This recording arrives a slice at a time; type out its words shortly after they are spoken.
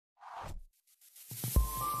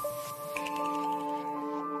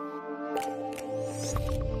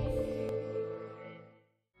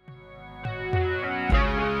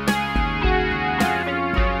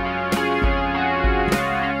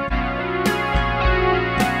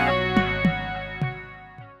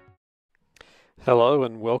Hello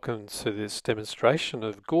and welcome to this demonstration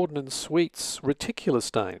of Gordon & Sweet's reticular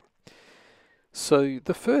stain. So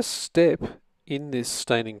the first step in this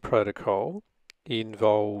staining protocol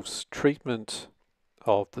involves treatment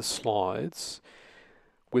of the slides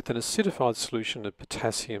with an acidified solution of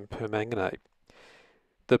potassium permanganate.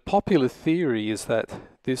 The popular theory is that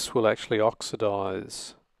this will actually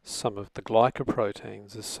oxidize some of the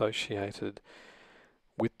glycoproteins associated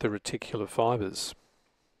with the reticular fibers.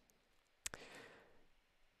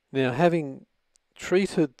 Now, having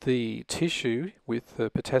treated the tissue with the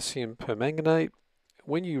potassium permanganate,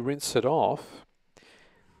 when you rinse it off,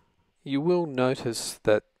 you will notice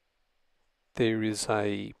that there is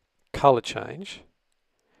a colour change,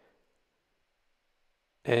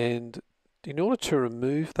 and in order to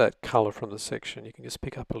remove that colour from the section, you can just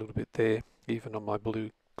pick up a little bit there, even on my blue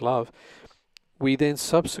glove, we then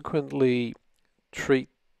subsequently treat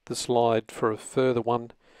the slide for a further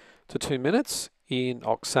 1 to 2 minutes in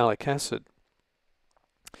oxalic acid.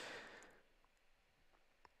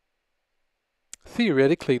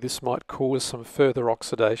 Theoretically, this might cause some further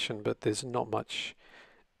oxidation, but there's not much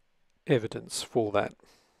evidence for that.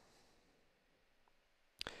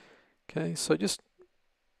 Okay, so just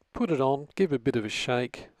put it on, give it a bit of a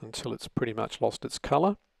shake until it's pretty much lost its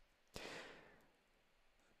colour.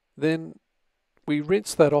 Then we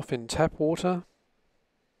rinse that off in tap water.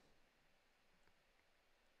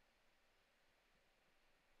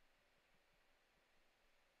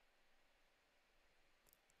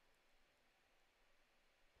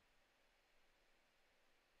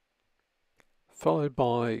 Followed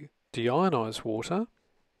by deionized water.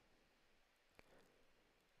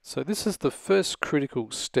 So this is the first critical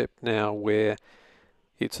step now where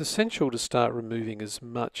it's essential to start removing as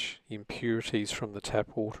much impurities from the tap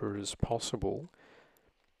water as possible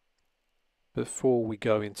before we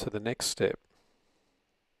go into the next step.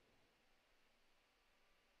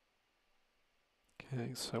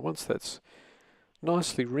 Okay, so once that's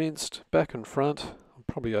nicely rinsed back and front, I'm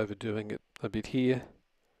probably overdoing it a bit here,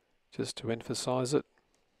 just to emphasize it.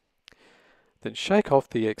 Then shake off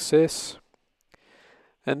the excess,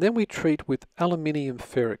 and then we treat with aluminium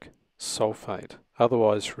ferric sulfate,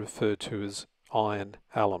 otherwise referred to as iron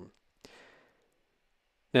alum.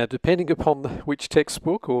 Now, depending upon which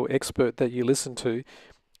textbook or expert that you listen to,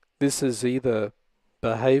 this is either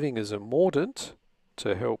behaving as a mordant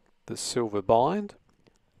to help the silver bind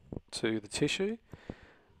to the tissue,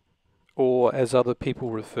 or as other people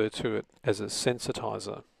refer to it, as a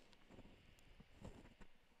sensitizer.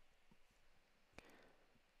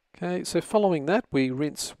 Okay, so following that, we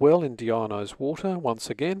rinse well in deionized water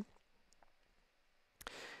once again.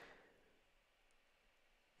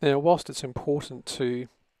 Now, whilst it's important to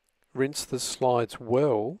rinse the slides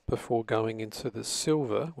well before going into the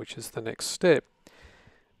silver, which is the next step,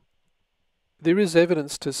 there is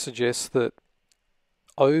evidence to suggest that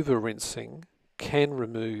over-rinsing can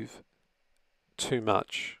remove too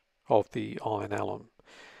much of the iron alum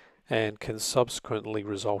and can subsequently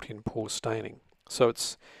result in poor staining. So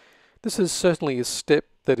this is certainly a step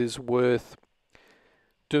that is worth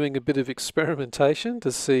doing a bit of experimentation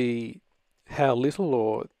to see how little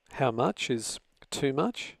or how much is too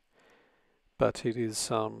much. But it is,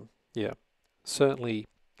 certainly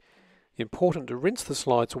important to rinse the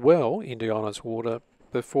slides well in deionized water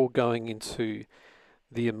before going into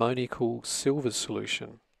the ammoniacal silver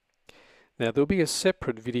solution. Now, there'll be a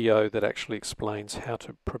separate video that actually explains how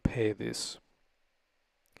to prepare this.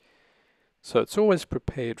 So it's always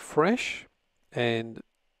prepared fresh and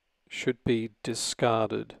should be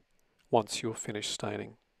discarded once you're finished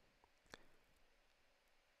staining.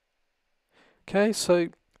 Okay, so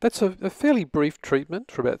that's a fairly brief treatment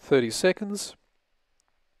for about 30 seconds.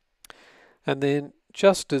 And then,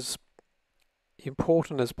 just as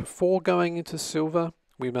important as before going into silver,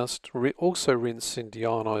 we must also rinse in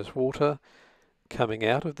deionized water coming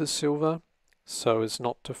out of the silver so as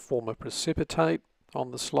not to form a precipitate on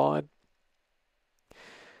the slide.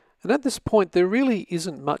 And at this point, there really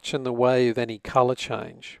isn't much in the way of any colour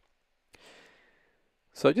change.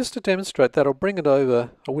 So just to demonstrate that, I'll bring it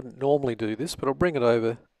over. I wouldn't normally do this, but I'll bring it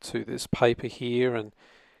over to this paper here, and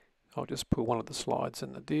I'll just put one of the slides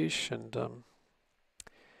in the dish. And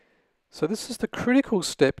so this is the critical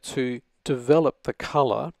step to develop the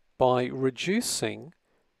colour by reducing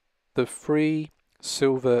the free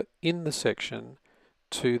silver in the section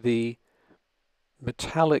to the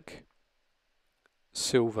metallic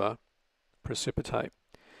silver precipitate.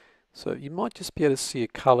 So you might just be able to see a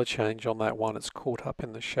colour change on that one. It's caught up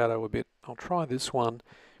in the shadow a bit. I'll try this one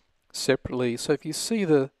separately. So if you see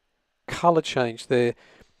the colour change there,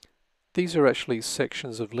 these are actually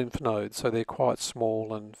sections of lymph nodes, so they're quite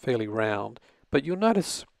small and fairly round, But you'll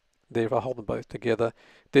notice there, if I hold them both together,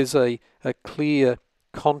 there's a clear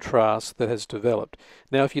contrast that has developed.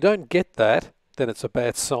 Now, if you don't get that, then it's a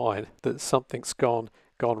bad sign that something's gone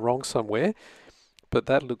wrong somewhere, but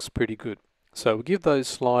that looks pretty good. So we'll give those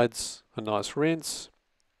slides a nice rinse,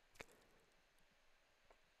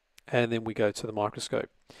 and then we go to the microscope.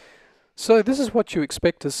 So this is what you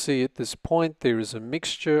expect to see at this point. There is a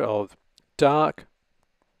mixture of dark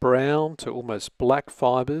brown to almost black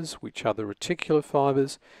fibers, which are the reticular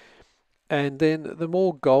fibers, and then the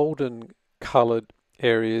more golden coloured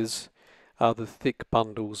areas are the thick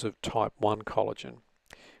bundles of type 1 collagen.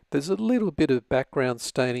 There's a little bit of background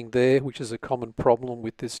staining there, which is a common problem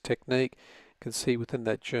with this technique. You can see within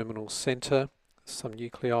that germinal centre, some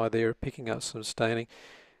nuclei there picking up some staining.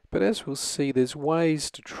 But as we'll see, there's ways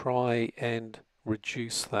to try and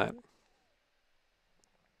reduce that.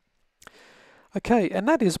 Okay, and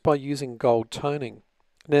that is by using gold toning.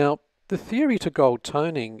 Now, the theory to gold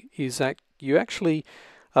toning is that you actually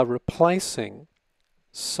are replacing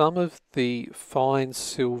some of the fine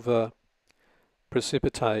silver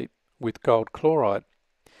precipitate with gold chloride.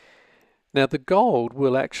 Now, the gold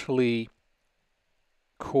will actually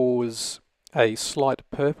cause a slight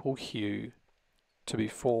purple hue to be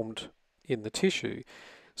formed in the tissue.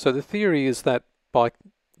 So the theory is that by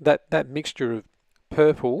that mixture of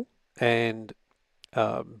purple and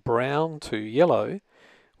brown to yellow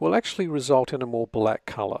will actually result in a more black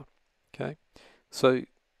colour. Okay, so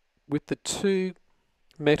with the two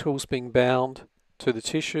metals being bound to the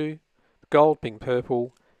tissue, gold being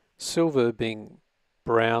purple, silver being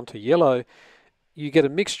brown to yellow, you get a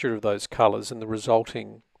mixture of those colours, and the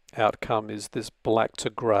resulting outcome is this black to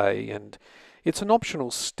grey. And it's an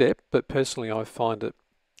optional step, but personally I find it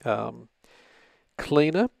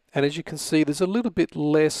cleaner. And as you can see, there's a little bit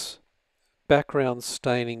less background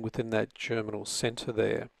staining within that germinal centre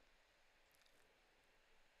there.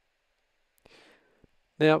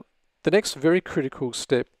 Now, the next very critical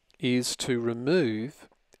step is to remove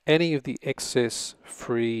any of the excess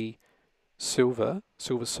free silver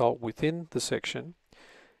salt within the section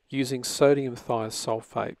using sodium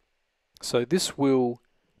thiosulfate. So this will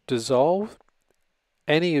dissolve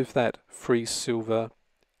any of that free silver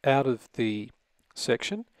out of the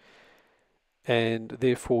section, and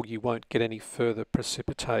therefore you won't get any further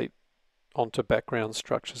precipitate onto background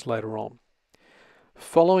structures later on.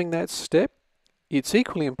 Following that step, it's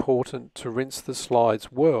equally important to rinse the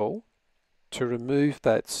slides well to remove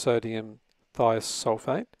that sodium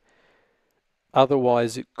thiosulfate.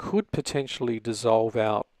 Otherwise, it could potentially dissolve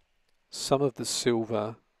out some of the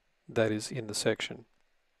silver that is in the section.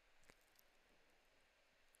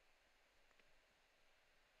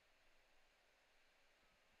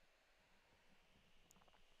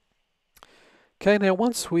 Okay, now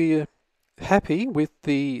once we're happy with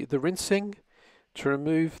the rinsing, to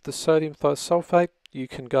remove the sodium thiosulfate, you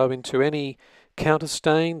can go into any counter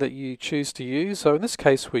stain that you choose to use. So in this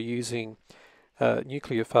case, we're using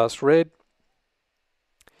Nuclear Fast Red,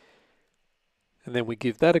 and then we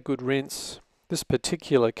give that a good rinse. This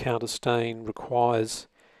particular counter stain requires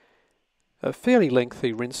a fairly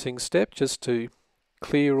lengthy rinsing step just to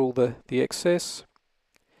clear all the excess.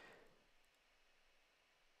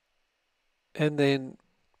 And then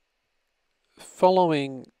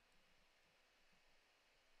following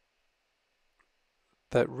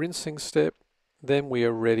that rinsing step, then we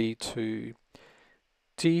are ready to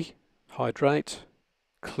dehydrate,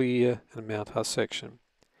 clear and mount our section.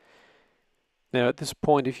 Now at this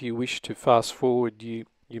point, if you wish to fast forward, you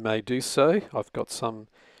may do so. I've got some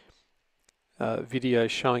video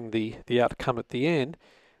showing the outcome at the end,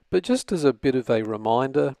 but just as a bit of a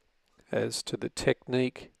reminder as to the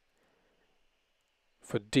technique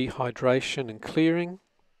for dehydration and clearing,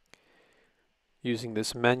 using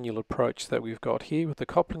this manual approach that we've got here with the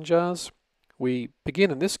Copland jars. We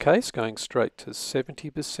begin in this case going straight to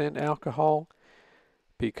 70% alcohol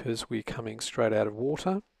because we're coming straight out of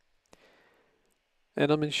water.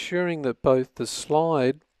 And I'm ensuring that both the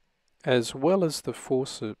slide as well as the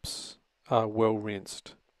forceps are well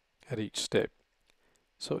rinsed at each step.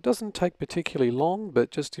 So it doesn't take particularly long,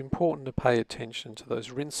 but just important to pay attention to those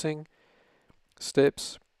rinsing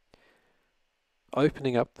steps.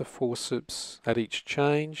 Opening up the forceps at each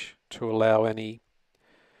change to allow any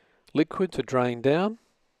liquid to drain down.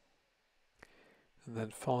 And then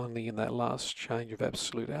finally in that last change of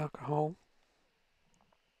absolute alcohol,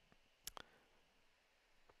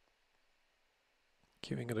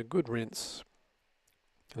 giving it a good rinse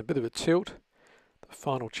and a bit of a tilt, the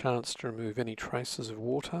final chance to remove any traces of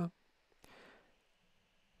water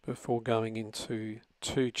before going into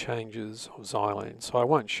 2 changes of xylene. So I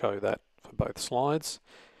won't show that for both slides,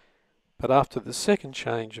 But after the second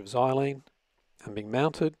change of xylene and being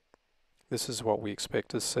mounted, this is what we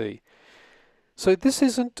expect to see. So this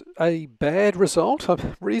isn't a bad result.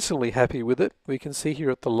 I'm reasonably happy with it. We can see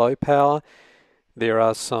here at the low power there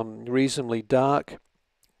are some reasonably dark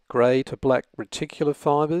grey to black reticular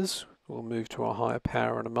fibres. We'll move to a higher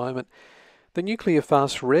power in a moment. The nuclear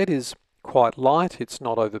fast red is quite light. It's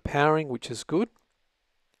not overpowering, which is good.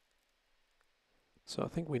 So I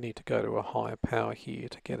think we need to go to a higher power here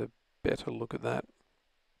to get a better look at that.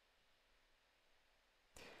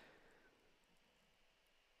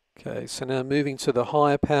 Okay, so now moving to the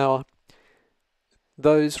higher power,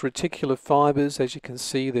 those reticular fibres, as you can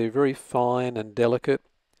see, they're very fine and delicate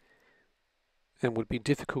and would be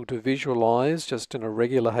difficult to visualize just in a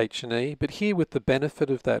regular H&E, but here with the benefit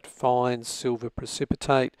of that fine silver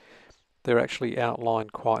precipitate, they're actually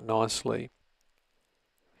outlined quite nicely.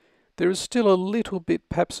 There is still a little bit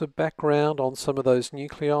perhaps of background on some of those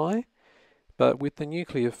nuclei, but with the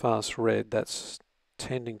nuclear fast red, that's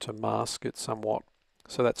tending to mask it somewhat,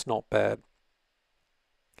 so that's not bad.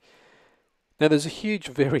 Now there's a huge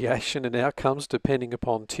variation in outcomes depending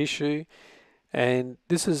upon tissue, and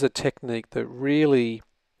this is a technique that really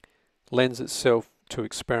lends itself to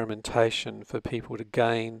experimentation for people to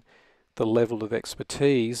gain the level of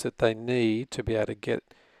expertise that they need to be able to get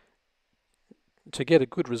a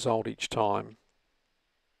good result each time.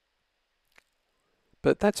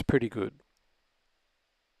 But that's pretty good.